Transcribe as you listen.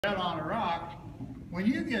On a rock, when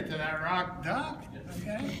you get to that rock, duck,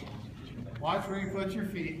 okay? Watch where you put your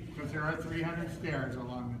feet, because there are 300 stairs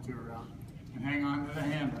along the tour route, and hang on to the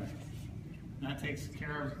handrail. That takes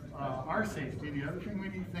care of our safety. The other thing we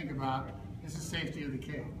need to think about is the safety of the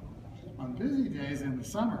cave. On busy days in the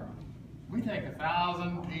summer, we take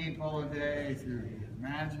 1,000 people a day through here.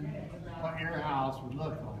 Imagine what your house would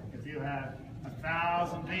look like if you had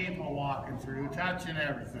 1,000 people walking through, touching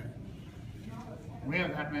everything. We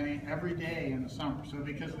have that many every day in the summer. So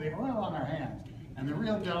because of the oil on our hands and the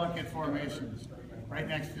real delicate formations right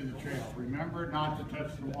next to the trail, remember not to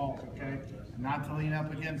touch the walls, okay? Not to lean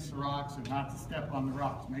up against the rocks and not to step on the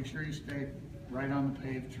rocks. Make sure you stay right on the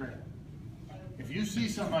paved trail. If you see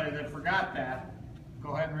somebody that forgot that,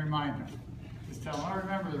 go ahead and remind them. Just tell them, oh,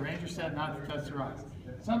 remember the ranger said not to touch the rocks.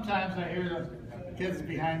 Sometimes I hear the kids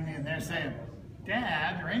behind me and they're saying,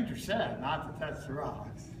 Dad, the ranger said not to touch the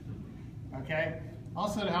rocks. Okay?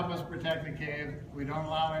 Also, to help us protect the cave, we don't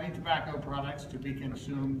allow any tobacco products to be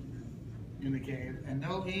consumed in the cave, and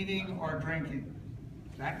no eating or drinking.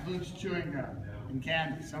 That includes chewing gum and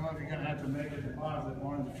candy. Some of you are going to have to make a deposit in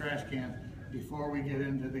one of the trash cans before we get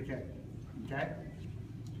into the cave. Okay?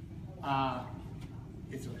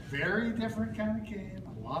 It's a very different kind of cave.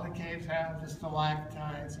 A lot of caves have the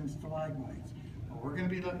stalactites and stalagmites. What we're going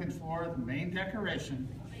to be looking for, the main decoration,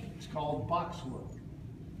 is called boxwork.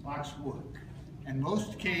 Boxwork. And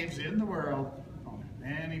most caves in the world don't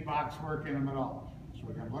have any boxwork in them at all. So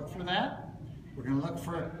we're going to look for that. We're going to look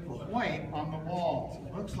for white on the walls.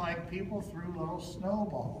 It looks like people threw little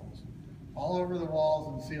snowballs all over the walls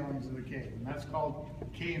and ceilings of the cave. And that's called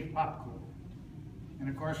cave popcorn. And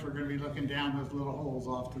of course, we're going to be looking down those little holes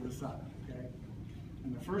off to the side. Okay?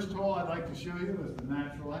 And the first hole I'd like to show you is the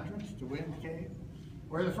natural entrance to Wind Cave,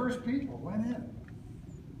 where the first people went in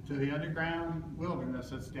to the underground wilderness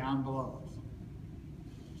that's down below us.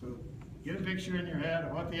 So get a picture in your head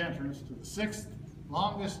of what the entrance to the 6th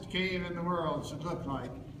longest cave in the world should look like,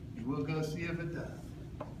 and we'll go see if it does.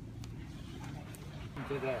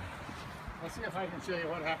 Today. Let's see if I can show you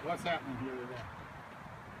what's happening here today.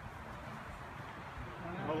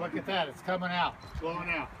 Oh, look at that. It's coming out. It's blowing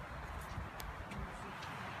out.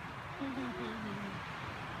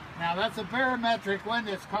 Now that's a barometric wind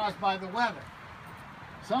that's caused by the weather.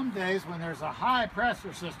 Some days when there's a high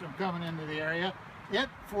pressure system coming into the area, it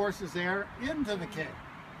forces air into the cave.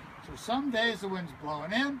 So some days the wind's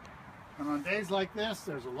blowing in, and on days like this,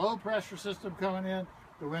 there's a low pressure system coming in,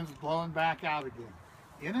 the wind's blowing back out again.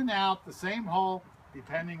 In and out, the same hole,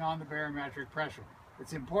 depending on the barometric pressure.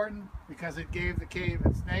 It's important because it gave the cave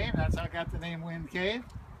its name. That's how it got the name Wind Cave.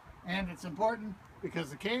 And it's important because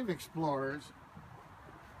the cave explorers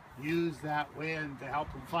use that wind to help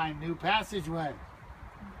them find new passageways.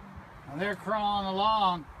 Now they're crawling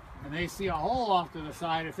along and they see a hole off to the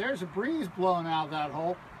side. If there's a breeze blowing out of that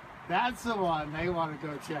hole, that's the one they want to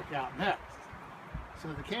go check out next. So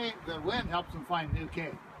the wind helps them find new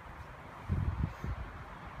cave.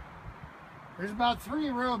 There's about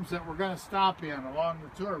 3 rooms that we're going to stop in along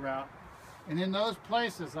the tour route. And in those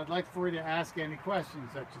places, I'd like for you to ask any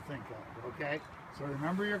questions that you think of, okay? So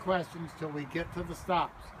remember your questions till we get to the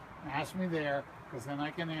stops. Ask me there, because then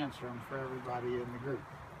I can answer them for everybody in the group.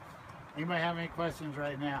 Anybody have any questions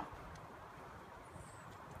right now?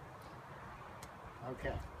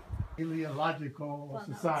 Okay. Teleological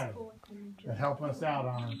Society that help us out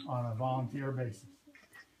on a volunteer basis.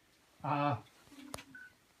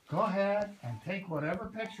 Go ahead and take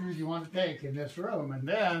whatever pictures you want to take in this room, and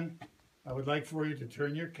then I would like for you to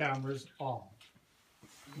turn your cameras off.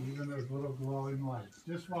 Even those little glowing lights,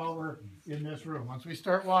 just while we're in this room. Once we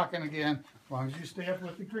start walking again, as long as you stay up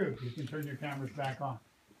with the group, you can turn your cameras back on.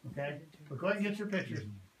 Okay? But go ahead and get your pictures.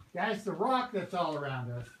 Guys, the rock that's all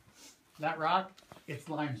around us, that rock, it's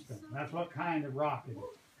limestone. That's what kind of rock it is.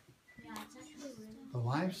 The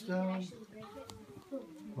limestone,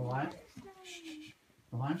 the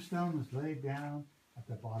limestone was laid down at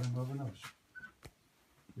the bottom of an ocean.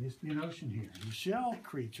 There used to be an ocean here. And shell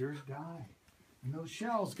creatures died. And those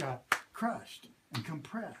shells got crushed and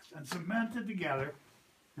compressed and cemented together.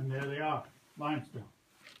 And there they are, limestone.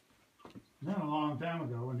 And then a long time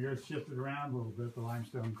ago, when the earth shifted around a little bit, the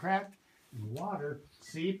limestone cracked and the water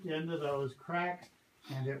seeped into those cracks.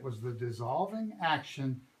 And it was the dissolving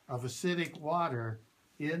action of acidic water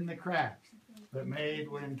in the cracks that made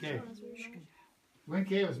Wind Cave. Wind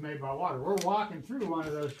Cave was made by water. We're walking through one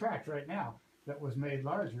of those cracks right now that was made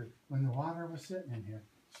larger when the water was sitting in here,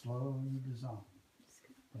 slowly dissolving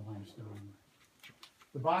the limestone.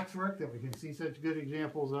 The boxwork that we can see such good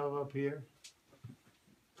examples of up here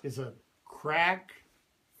is a crack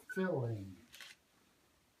filling.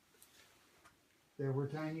 there were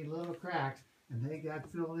tiny little cracks, and they got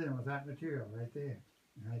filled in with that material right there,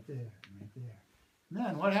 and right there, and right there. And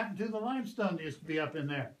then what happened to the limestone that used to be up in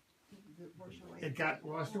there? It got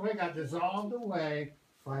washed away, got dissolved away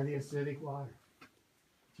by the acidic water.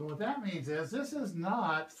 So what that means is this is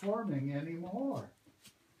not forming anymore.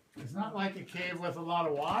 It's not like a cave with a lot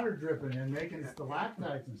of water dripping in, making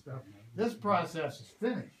stalactites and stuff. This process is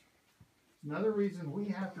finished. Another reason we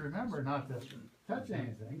have to remember not to touch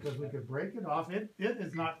anything, because we could break it off. It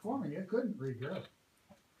is not forming. It couldn't regrow.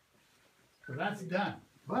 So that's done.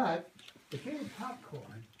 But the cave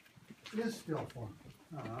popcorn is still forming.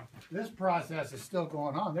 This process is still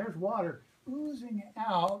going on. There's water oozing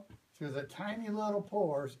out through the tiny little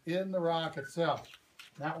pores in the rock itself.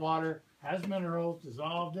 That water has minerals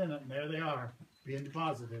dissolved in it, and there they are, being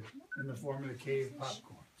deposited in the form of the cave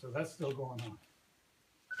popcorn. So that's still going on.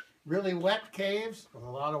 Really wet caves with a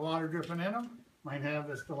lot of water dripping in them might have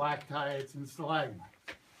the stalactites and stalagmites.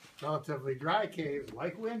 Relatively dry caves,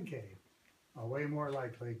 like Wind Cave, are way more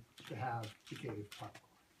likely to have the cave popcorn.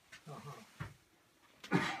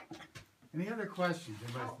 Any other questions?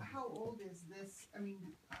 How old is this? I mean,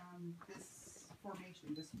 this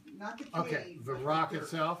formation, not the cave. Okay, the rock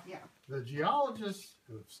itself. Yeah. The geologists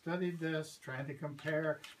who have studied this, trying to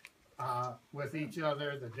compare with each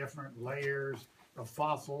other the different layers of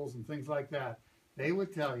fossils and things like that, they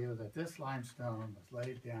would tell you that this limestone was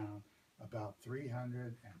laid down about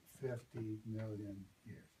 350 million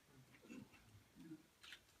years.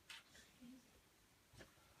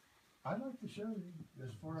 I'd like to show you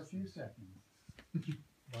just for a few seconds,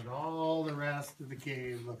 but all the rest of the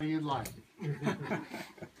cave look you'd like.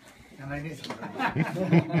 And I need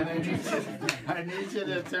you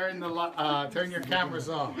to turn your cameras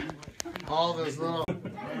off. All those little.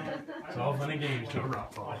 It's all fun and games till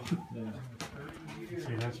rock fall.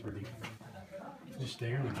 See, that's pretty. Just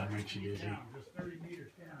staring at that makes you dizzy.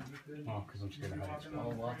 Oh, because I'm scared of heights. Oh,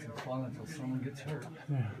 lots of fun until someone gets hurt.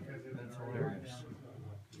 Yeah. That's hilarious.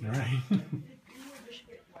 Right.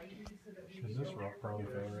 This rock probably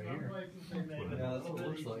fell right here. Yeah, that's what it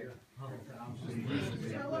looks like.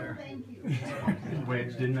 Thank you.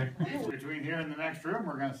 Wedged in there. Between here and the next room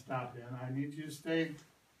we're going to stop in, I need you to stay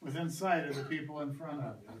within sight of the people in front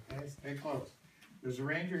of you, okay? Stay close. There's a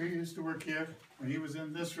ranger who used to work here. When he was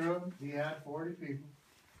in this room, he had 40 people.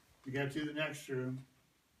 You get to the next room,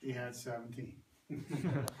 he had 17.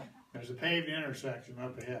 There's a paved intersection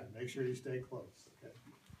up ahead. Make sure you stay close, okay?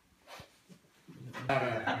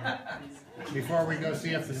 Before we go see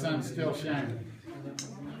if the sun's still shining.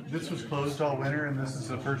 This was closed all winter, and this is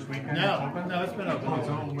the first weekend it's open? No, it's been open. Oh, it's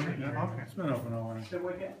all winter? Yeah, okay. It's been open all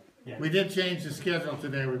winter. We did change the schedule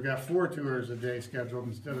today. We've got 4 tours a day scheduled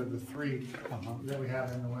instead of the 3 that we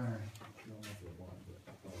have in the winter.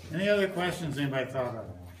 Any other questions anybody thought of?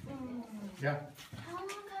 Yeah? How long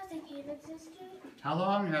has the cave existed? How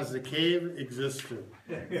long has the cave existed?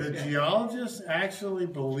 The geologists actually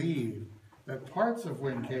believe that parts of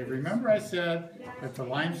Wind Cave, remember I said that the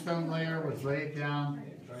limestone layer was laid down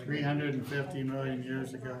 350 million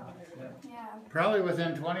years ago? Yeah. Probably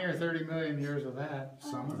within 20 or 30 million years of that,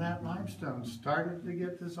 some of that limestone started to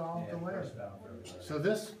get dissolved away. So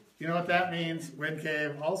this, you know what that means? Wind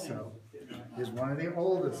Cave also is one of the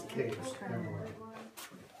oldest caves in the world.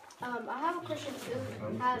 I have a question too.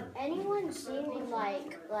 Have anyone seen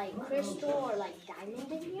like crystal or like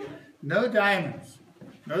diamond in here? No diamonds.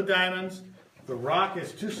 No diamonds. The rock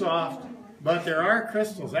is too soft, but there are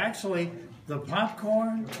crystals. Actually, the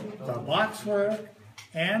popcorn, the boxwork,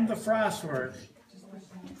 and the frostwork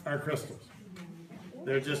are crystals.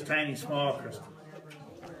 They're just tiny, small crystals.